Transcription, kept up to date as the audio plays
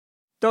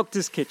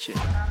Doctor's Kitchen.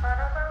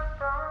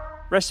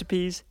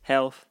 Recipes,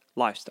 health,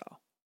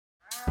 lifestyle.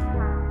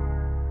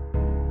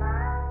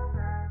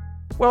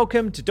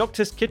 Welcome to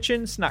Doctor's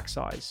Kitchen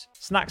Snacksize.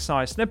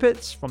 Snacksize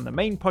snippets from the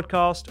main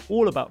podcast,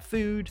 all about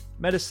food,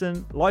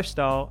 medicine,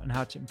 lifestyle, and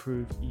how to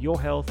improve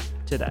your health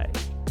today.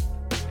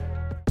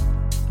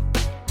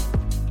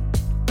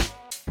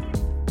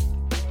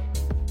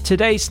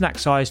 Today's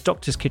Snacksize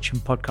Doctor's Kitchen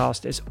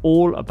podcast is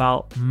all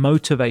about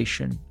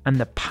motivation and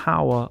the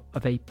power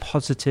of a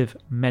positive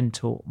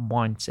mental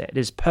mindset. It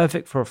is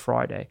perfect for a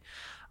Friday.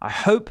 I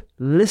hope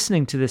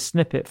listening to this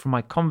snippet from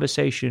my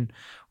conversation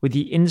with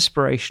the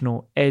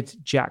inspirational Ed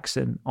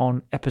Jackson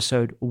on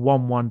episode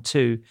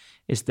 112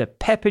 is the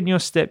pep in your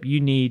step you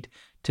need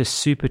to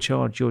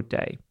supercharge your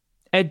day.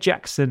 Ed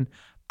Jackson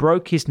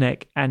broke his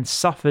neck and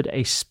suffered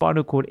a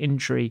spinal cord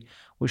injury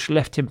which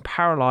left him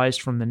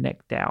paralyzed from the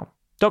neck down.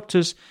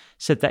 Doctors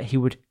said that he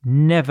would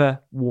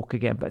never walk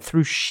again, but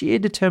through sheer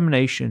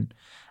determination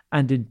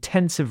and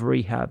intensive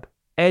rehab,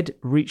 Ed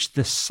reached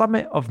the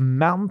summit of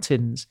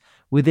mountains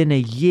within a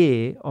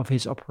year of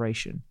his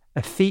operation,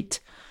 a feat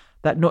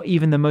that not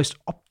even the most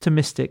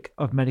optimistic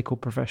of medical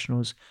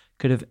professionals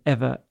could have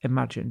ever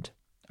imagined.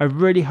 I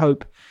really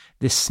hope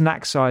this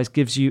snack size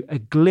gives you a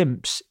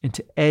glimpse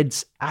into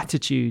Ed's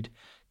attitude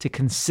to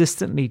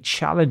consistently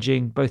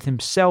challenging both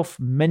himself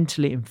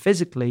mentally and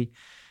physically,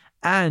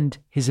 and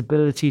his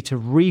ability to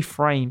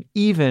reframe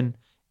even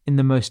in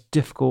the most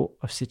difficult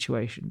of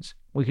situations.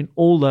 We can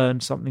all learn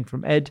something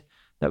from Ed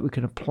that we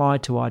can apply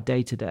to our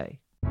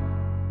day-to-day.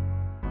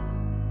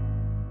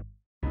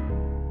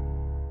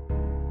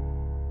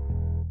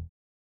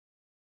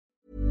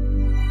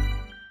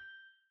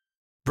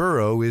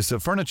 Burrow is a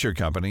furniture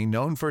company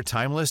known for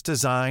timeless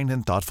design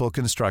and thoughtful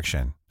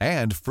construction,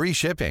 and free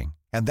shipping,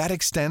 and that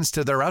extends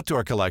to their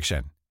outdoor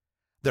collection.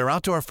 Their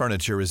outdoor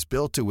furniture is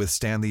built to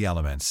withstand the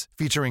elements,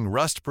 featuring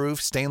rust-proof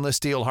stainless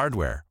steel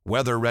hardware,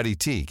 weather-ready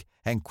teak,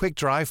 and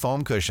quick-dry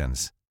foam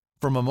cushions.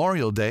 For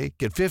Memorial Day,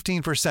 get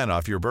 15%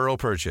 off your Burrow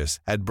purchase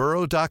at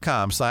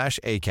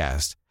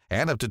burrow.com/ACAST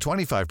and up to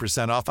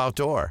 25% off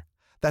outdoor.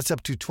 That's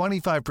up to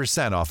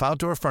 25% off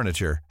outdoor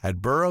furniture at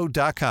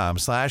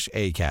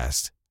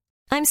burrow.com/ACAST.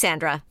 I'm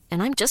Sandra,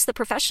 and I'm just the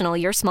professional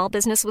your small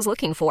business was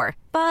looking for.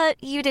 But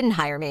you didn't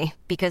hire me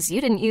because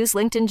you didn't use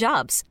LinkedIn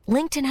Jobs.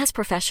 LinkedIn has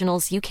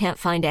professionals you can't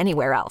find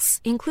anywhere else,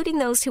 including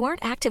those who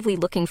aren't actively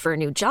looking for a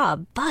new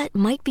job, but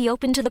might be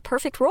open to the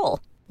perfect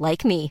role,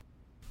 like me.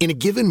 In a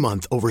given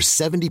month, over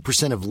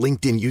 70% of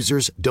LinkedIn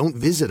users don't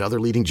visit other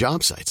leading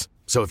job sites.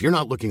 So if you're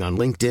not looking on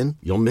LinkedIn,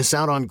 you'll miss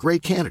out on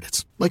great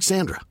candidates like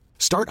Sandra.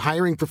 Start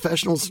hiring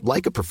professionals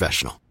like a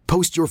professional.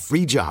 Post your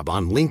free job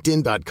on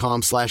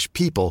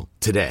linkedin.com/people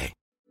today.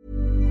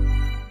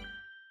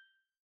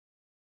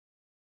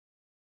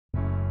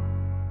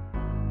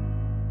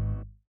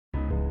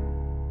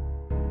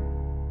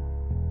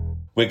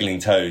 Wiggling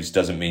toes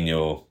doesn't mean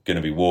you're going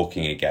to be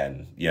walking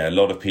again. A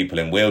lot of people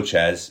in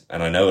wheelchairs,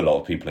 and I know a lot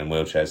of people in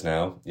wheelchairs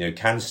now,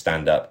 can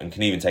stand up and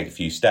can even take a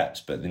few steps,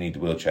 but they need the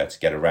wheelchair to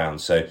get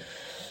around. So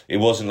it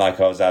wasn't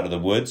like I was out of the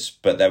woods,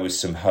 but there was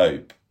some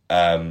hope.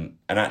 And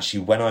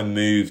actually, when I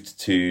moved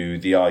to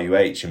the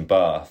RUH in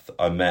Bath,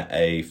 I met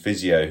a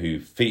physio who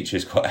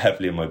features quite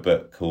heavily in my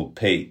book called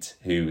Pete,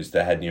 who was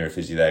the head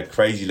neurophysio there,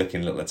 crazy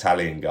looking little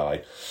Italian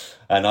guy.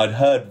 And I'd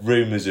heard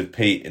rumours of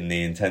Pete in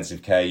the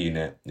intensive care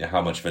unit,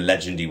 how much of a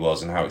legend he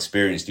was and how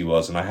experienced he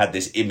was. And I had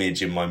this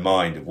image in my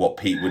mind of what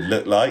Pete would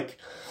look like,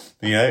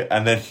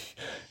 and then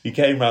he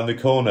came round the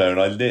corner and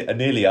I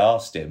nearly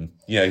asked him,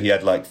 he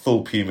had like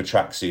full Puma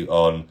tracksuit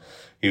on.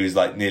 He was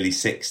like nearly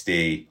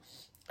 60.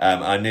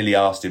 I nearly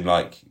asked him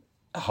like,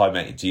 "Hi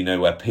mate, do you know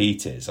where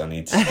Pete is? I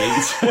need to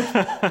speak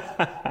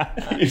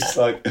to." He's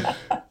like,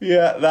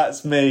 "Yeah,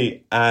 that's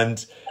me."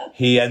 And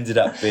he ended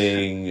up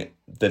being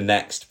the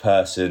next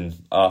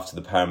person after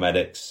the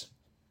paramedics,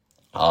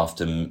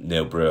 after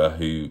Neil Brewer,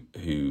 who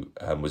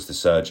was the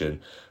surgeon.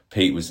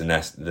 Pete was the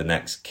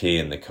next key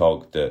in the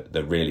cog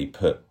that really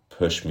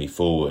pushed me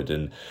forward.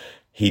 And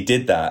he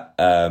did that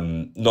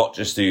not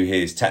just through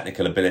his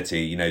technical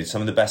ability.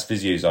 Some of the best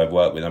physios I've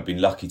worked with, I've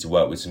been lucky to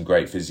work with some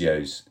great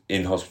physios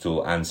in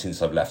hospital and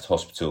since I've left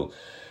hospital.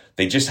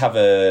 They just have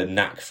a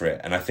knack for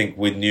it. And I think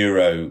with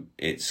neuro,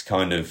 it's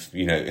kind of,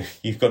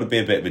 you've got to be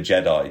a bit of a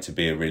Jedi to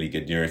be a really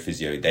good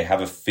neurophysio. They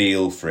have a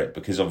feel for it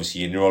because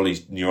obviously your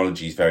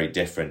neurology is very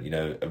different.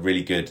 A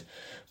really good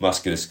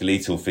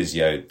musculoskeletal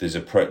physio,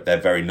 they're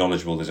very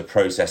knowledgeable. There's a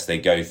process they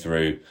go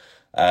through.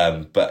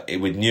 But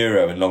with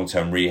neuro and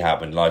long-term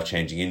rehab and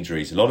life-changing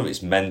injuries, a lot of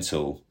it's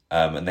mental,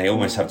 and they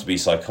almost have to be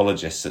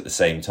psychologists at the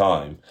same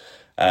time.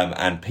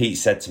 And Pete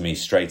said to me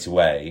straight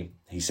away,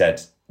 he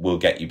said, "We'll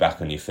get you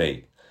back on your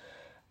feet."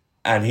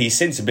 And he's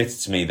since admitted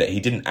to me that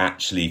he didn't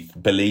actually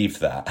believe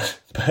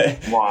that, but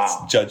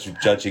wow.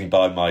 Judging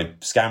by my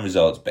scan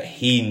results, but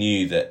he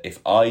knew that if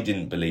I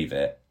didn't believe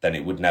it, then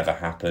it would never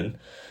happen.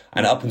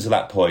 And up until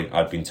that point,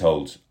 I'd been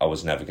told I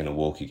was never going to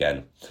walk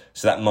again.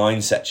 So that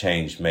mindset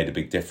change made a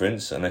big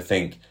difference. And I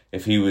think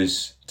if he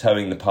was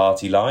towing the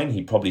party line,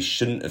 he probably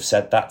shouldn't have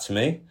said that to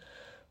me.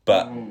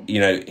 But,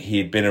 he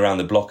had been around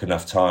the block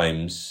enough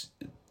times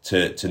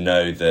to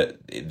know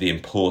that the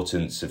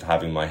importance of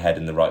having my head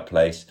in the right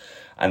place.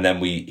 And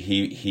then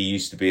he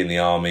used to be in the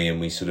army, and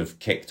we sort of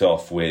kicked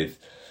off with,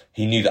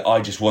 he knew that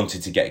I just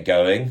wanted to get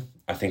going.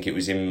 I think it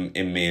was in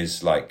me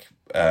as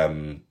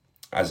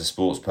as a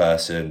sports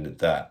person,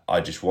 that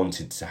I just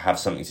wanted to have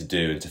something to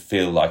do and to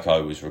feel like I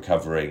was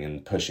recovering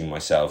and pushing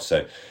myself.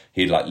 So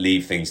he'd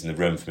leave things in the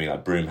room for me,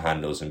 like broom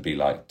handles, and be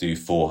like, do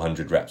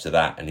 400 reps of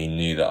that. And he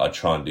knew that I'd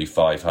try and do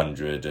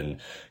 500. And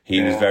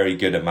he was very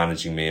good at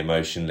managing me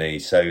emotionally.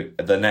 So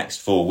the next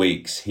 4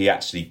 weeks, he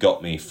actually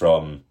got me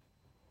from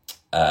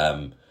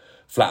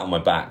flat on my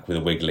back with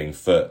a wiggling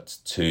foot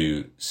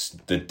to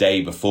the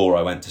day before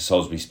I went to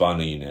Salisbury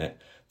Spinal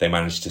Unit. They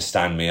managed to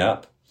stand me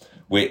up,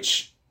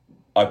 which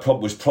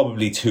was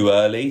probably too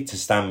early to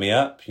stand me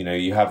up.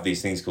 You have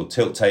these things called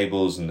tilt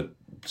tables and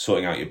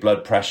sorting out your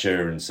blood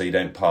pressure, and so you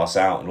don't pass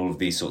out and all of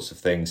these sorts of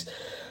things.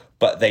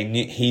 But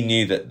he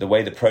knew that the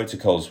way the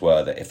protocols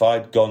were, that if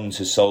I'd gone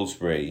to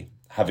Salisbury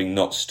having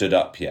not stood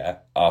up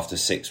yet after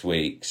 6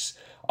 weeks,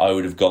 I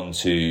would have gone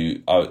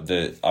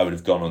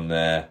on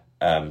their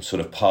sort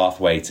of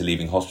pathway to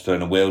leaving hospital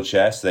in a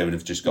wheelchair. So they would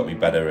have just got me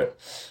better at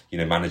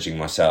managing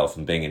myself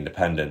and being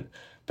independent.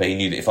 But he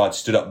knew that if I'd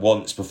stood up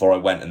once before I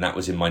went, and that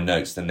was in my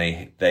notes, then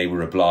they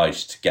were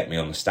obliged to get me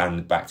on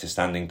the back to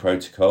standing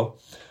protocol.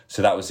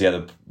 So that was the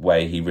other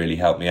way he really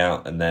helped me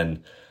out. And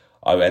then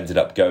I ended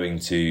up going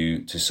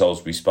to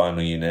Salisbury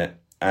Spinal Unit.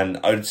 And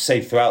I would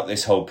say throughout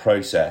this whole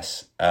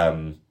process,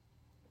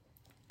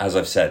 as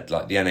I've said,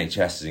 the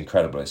NHS is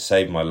incredible. It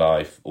saved my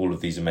life. All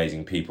of these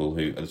amazing people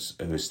who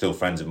are still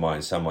friends of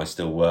mine, some I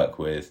still work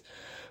with.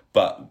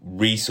 But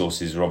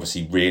resources are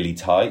obviously really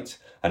tight,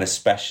 and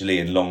especially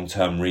in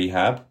long-term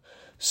rehab.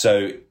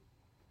 So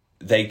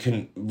they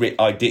can,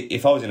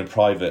 if I was in a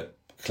private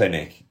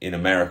clinic in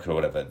America or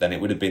whatever, then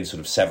it would have been sort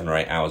of 7 or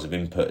 8 hours of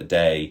input a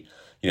day,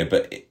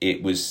 but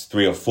it was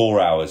 3 or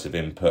 4 hours of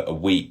input a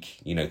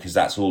week, because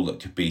that's all that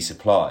could be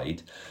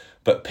supplied.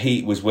 But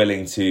Pete was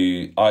willing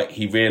to,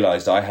 he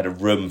realised I had a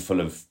room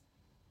full of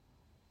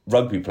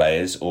rugby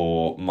players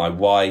or my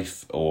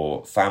wife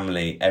or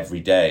family every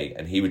day,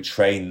 and he would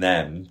train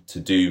them to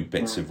do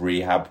bits of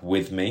rehab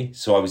with me.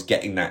 So I was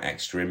getting that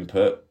extra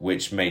input,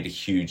 which made a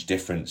huge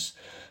difference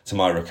to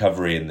my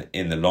recovery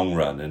in the long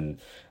run,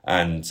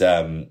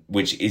 and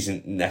which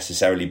isn't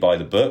necessarily by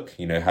the book,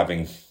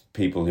 having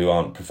people who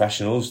aren't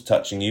professionals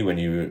touching you when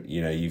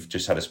you've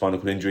just had a spinal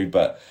cord injury.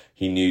 But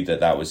he knew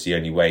that was the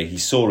only way. He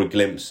saw a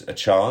glimpse, a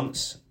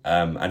chance,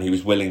 and he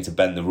was willing to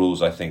bend the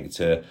rules, I think,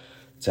 to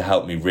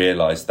help me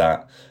realise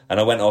that. And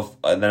I went off,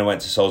 and then I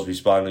went to Salisbury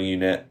Spinal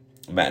Unit,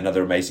 met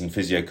another amazing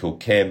physio called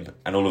Kim,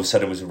 and all of a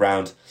sudden was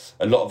around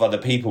a lot of other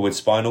people with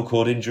spinal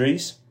cord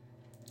injuries.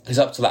 Because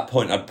up to that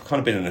point, I'd kind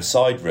of been in a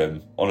side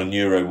room on a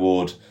neuro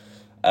ward,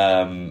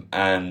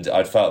 and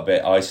I'd felt a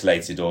bit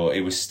isolated, or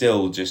it was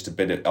still just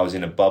I was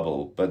in a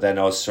bubble. But then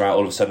all of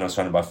a sudden I was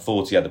surrounded by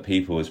 40 other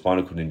people with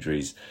spinal cord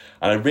injuries.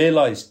 And I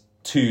realised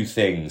 2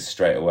 things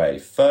straight away.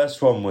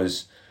 First one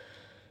was,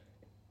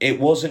 it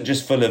wasn't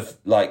just full of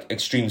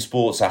extreme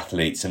sports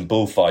athletes and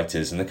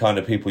bullfighters and the kind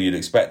of people you'd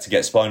expect to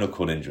get spinal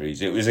cord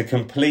injuries. It was a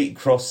complete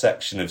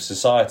cross-section of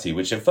society,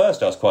 which at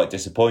first I was quite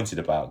disappointed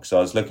about, because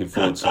I was looking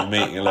forward to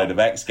meeting a load of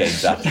X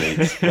Games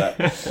athletes.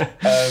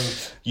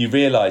 But you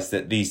realise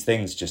that these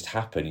things just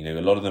happen.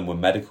 A lot of them were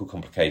medical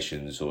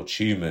complications or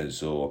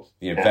tumours or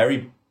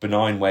very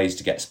benign ways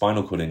to get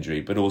spinal cord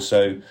injury. But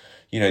also,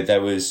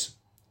 there was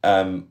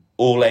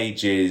all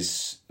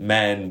ages,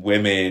 men,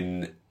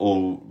 women,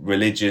 all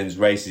religions,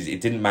 races, it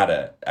didn't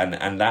matter.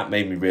 And that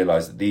made me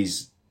realise that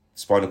these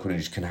spinal cord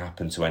injuries can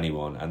happen to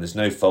anyone, and there's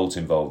no fault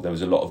involved. There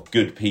was a lot of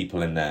good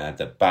people in there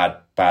that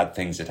bad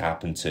things had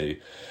happened to.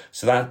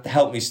 So that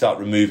helped me start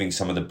removing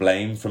some of the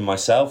blame from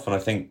myself. And I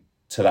think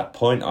to that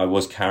point, I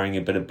was carrying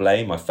a bit of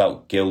blame. I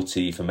felt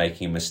guilty for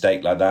making a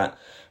mistake like that.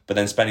 But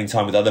then spending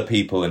time with other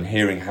people and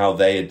hearing how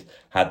they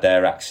had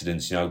their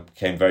accidents, I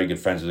became very good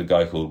friends with a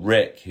guy called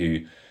Rick,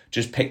 who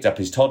just picked up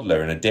his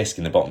toddler and a disc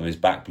in the bottom of his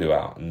back blew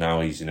out, and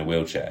now he's in a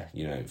wheelchair,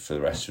 for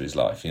the rest of his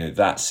life.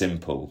 That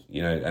simple,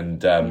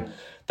 and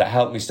that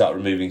helped me start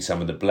removing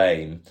some of the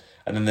blame.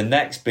 And then the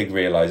next big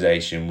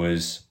realisation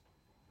was,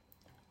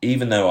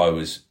 even though I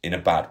was in a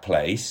bad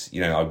place,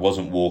 I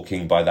wasn't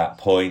walking by that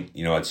point,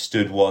 I'd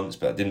stood once,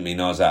 but that didn't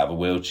mean I was out of a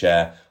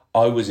wheelchair.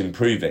 I was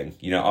improving,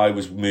 I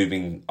was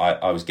moving,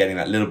 I was getting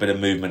that little bit of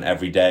movement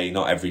every day,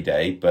 not every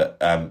day,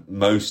 but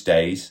most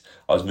days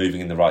I was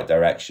moving in the right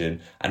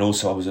direction. And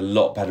also I was a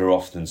lot better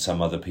off than some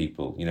other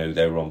people.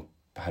 They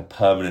had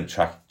permanent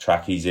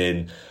trackies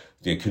in,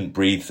 couldn't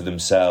breathe for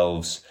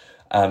themselves.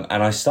 And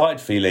I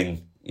started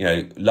feeling,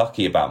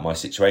 lucky about my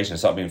situation. I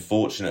started being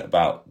fortunate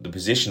about the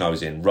position I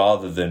was in,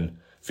 rather than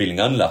feeling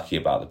unlucky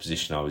about the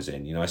position I was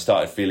in. I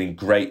started feeling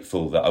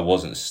grateful that I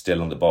wasn't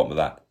still on the bottom of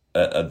that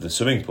at the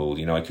swimming pool.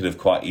 I could have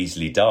quite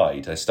easily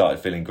died. I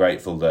started feeling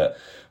grateful that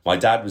my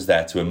dad was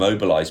there to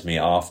immobilise me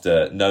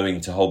after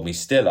knowing to hold me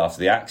still after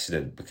the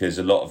accident, because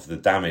a lot of the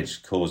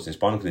damage caused in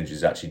spinal cord injury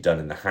is actually done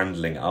in the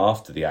handling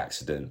after the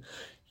accident.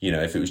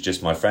 if it was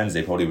just my friends,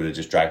 they probably would have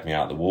just dragged me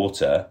out of the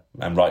water,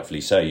 and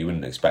rightfully so. You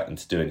wouldn't expect them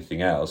to do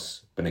anything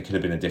else, but it could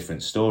have been a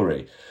different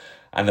story.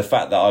 And the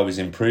fact that I was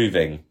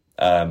improving,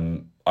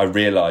 I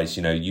realised,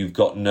 you've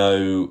got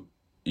no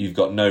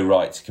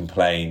right to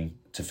complain,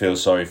 to feel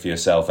sorry for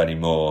yourself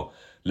anymore.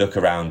 Look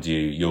around you.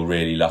 You're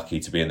really lucky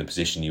to be in the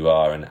position you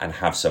are, and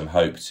have some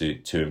hope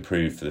to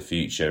improve for the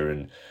future.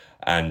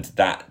 And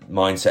that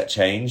mindset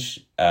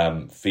change,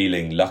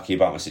 feeling lucky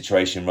about my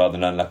situation rather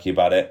than unlucky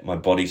about it, my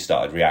body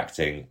started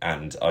reacting,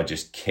 and I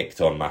just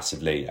kicked on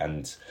massively.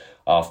 And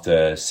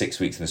after 6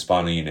 weeks in the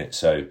spinal unit,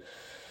 so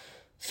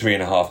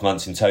 3.5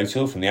 months in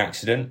total from the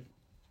accident,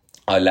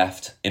 I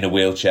left in a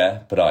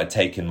wheelchair, but I had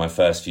taken my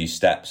first few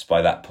steps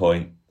by that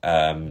point,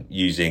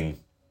 using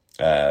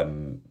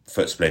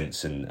foot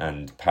splints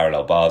and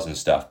parallel bars and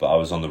stuff. But I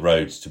was on the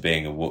road to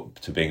being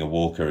a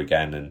walker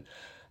again,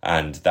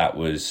 and that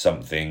was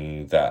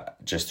something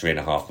that just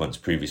 3.5 months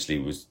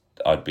previously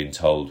I'd been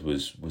told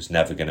was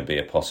never going to be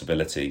a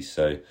possibility.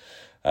 So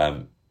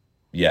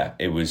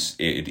it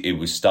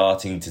was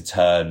starting to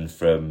turn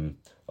from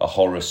a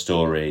horror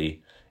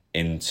story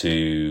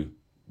into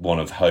one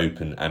of hope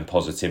and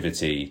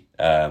positivity.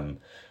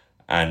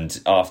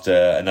 And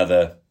after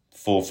another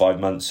 4 or 5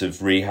 months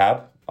of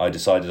rehab, I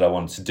decided I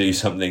wanted to do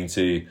something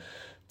to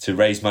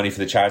raise money for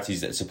the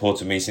charities that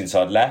supported me since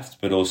I'd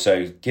left, but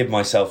also give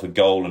myself a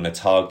goal and a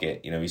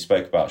target. We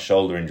spoke about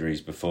shoulder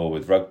injuries before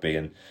with rugby,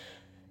 and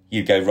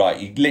you go, right,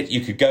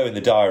 you could go in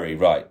the diary,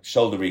 right,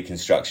 shoulder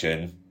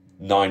reconstruction,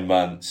 9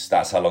 months,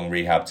 that's how long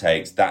rehab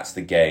takes, that's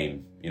the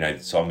game,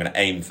 so I'm going to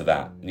aim for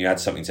that. And you had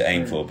something to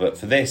aim for. But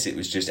for this, it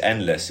was just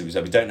endless. It was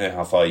like, we don't know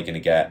how far you're going to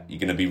get. You're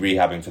going to be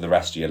rehabbing for the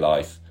rest of your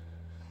life.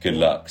 Good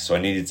luck. So I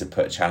needed to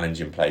put a challenge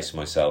in place for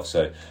myself.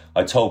 So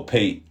I told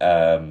Pete,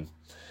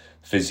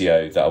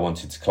 physio, that I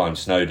wanted to climb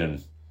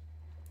Snowdon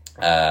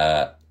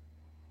on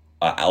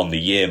the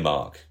year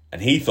mark,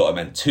 and he thought I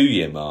meant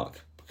 2-year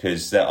mark,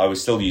 because I was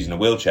still using a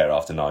wheelchair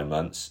after 9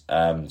 months.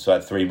 So I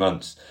had 3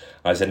 months.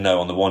 I said no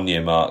on the 1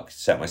 year mark,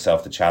 set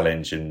myself the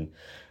challenge, and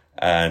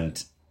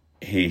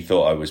he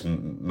thought I was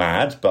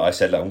mad, but I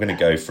said, look, I'm going to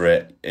go for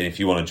it, and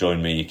if you want to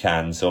join me, you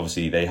can. So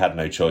obviously they had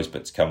no choice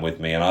but to come with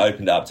me, and I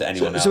opened it up to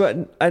anyone else.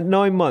 So at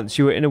 9 months,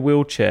 you were in a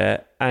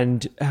wheelchair,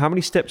 and how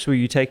many steps were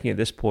you taking at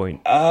this point?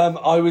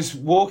 I was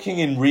walking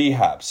in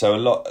rehab, so a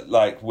lot,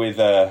 like with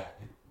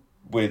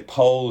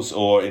poles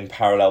or in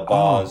parallel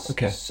bars. Oh,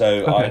 okay.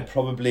 So I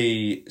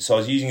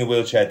was using a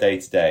wheelchair day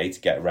to day to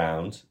get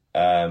around,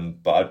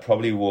 but I'd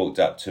probably walked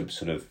up to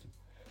sort of,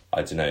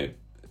 I don't know,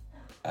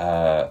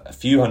 a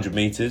few hundred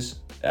meters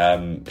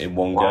in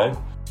one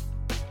go.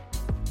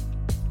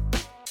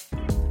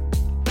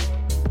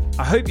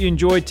 I hope you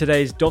enjoyed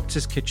today's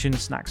Doctor's Kitchen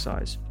Snack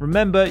Size.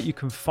 Remember, you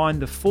can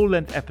find the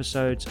full-length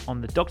episodes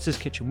on the Doctor's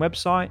Kitchen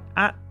website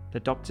at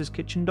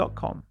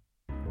thedoctorskitchen.com.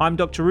 I'm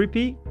Dr.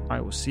 Rupi. I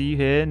will see you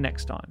here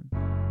next time.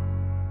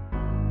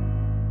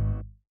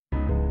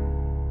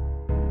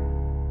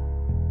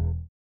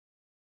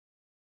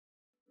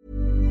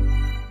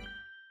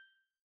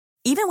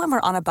 Even when we're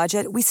on a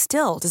budget, we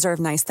still deserve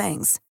nice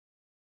things.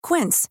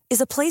 Quince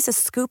is a place to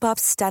scoop up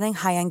stunning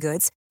high-end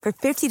goods for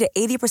 50 to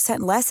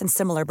 80% less than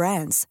similar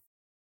brands.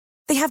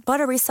 They have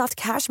buttery soft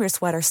cashmere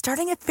sweaters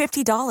starting at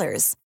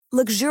 $50,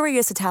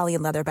 luxurious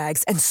Italian leather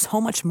bags, and so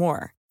much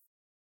more.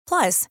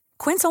 Plus,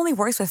 Quince only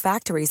works with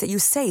factories that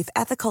use safe,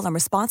 ethical, and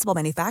responsible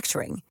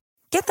manufacturing.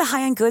 Get the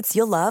high-end goods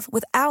you'll love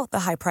without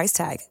the high price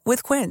tag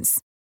with Quince.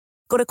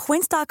 Go to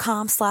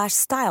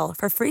quince.com/style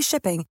for free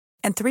shipping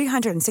and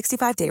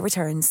 365-day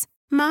returns.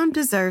 Mom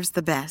deserves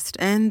the best,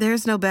 and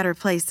there's no better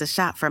place to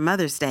shop for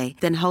Mother's Day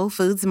than Whole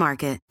Foods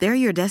Market. They're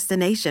your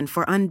destination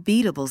for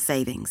unbeatable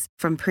savings,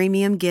 from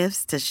premium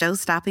gifts to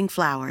show-stopping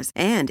flowers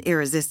and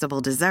irresistible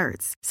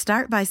desserts.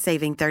 Start by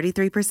saving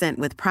 33%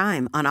 with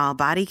Prime on all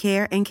body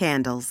care and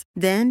candles.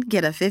 Then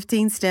get a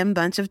 15-stem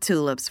bunch of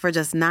tulips for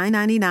just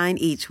 $9.99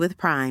 each with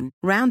Prime.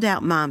 Round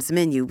out Mom's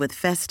menu with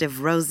festive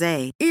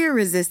rosé,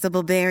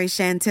 irresistible berry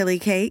chantilly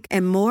cake,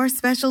 and more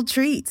special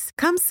treats.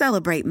 Come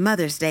celebrate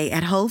Mother's Day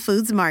at Whole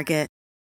Foods Market.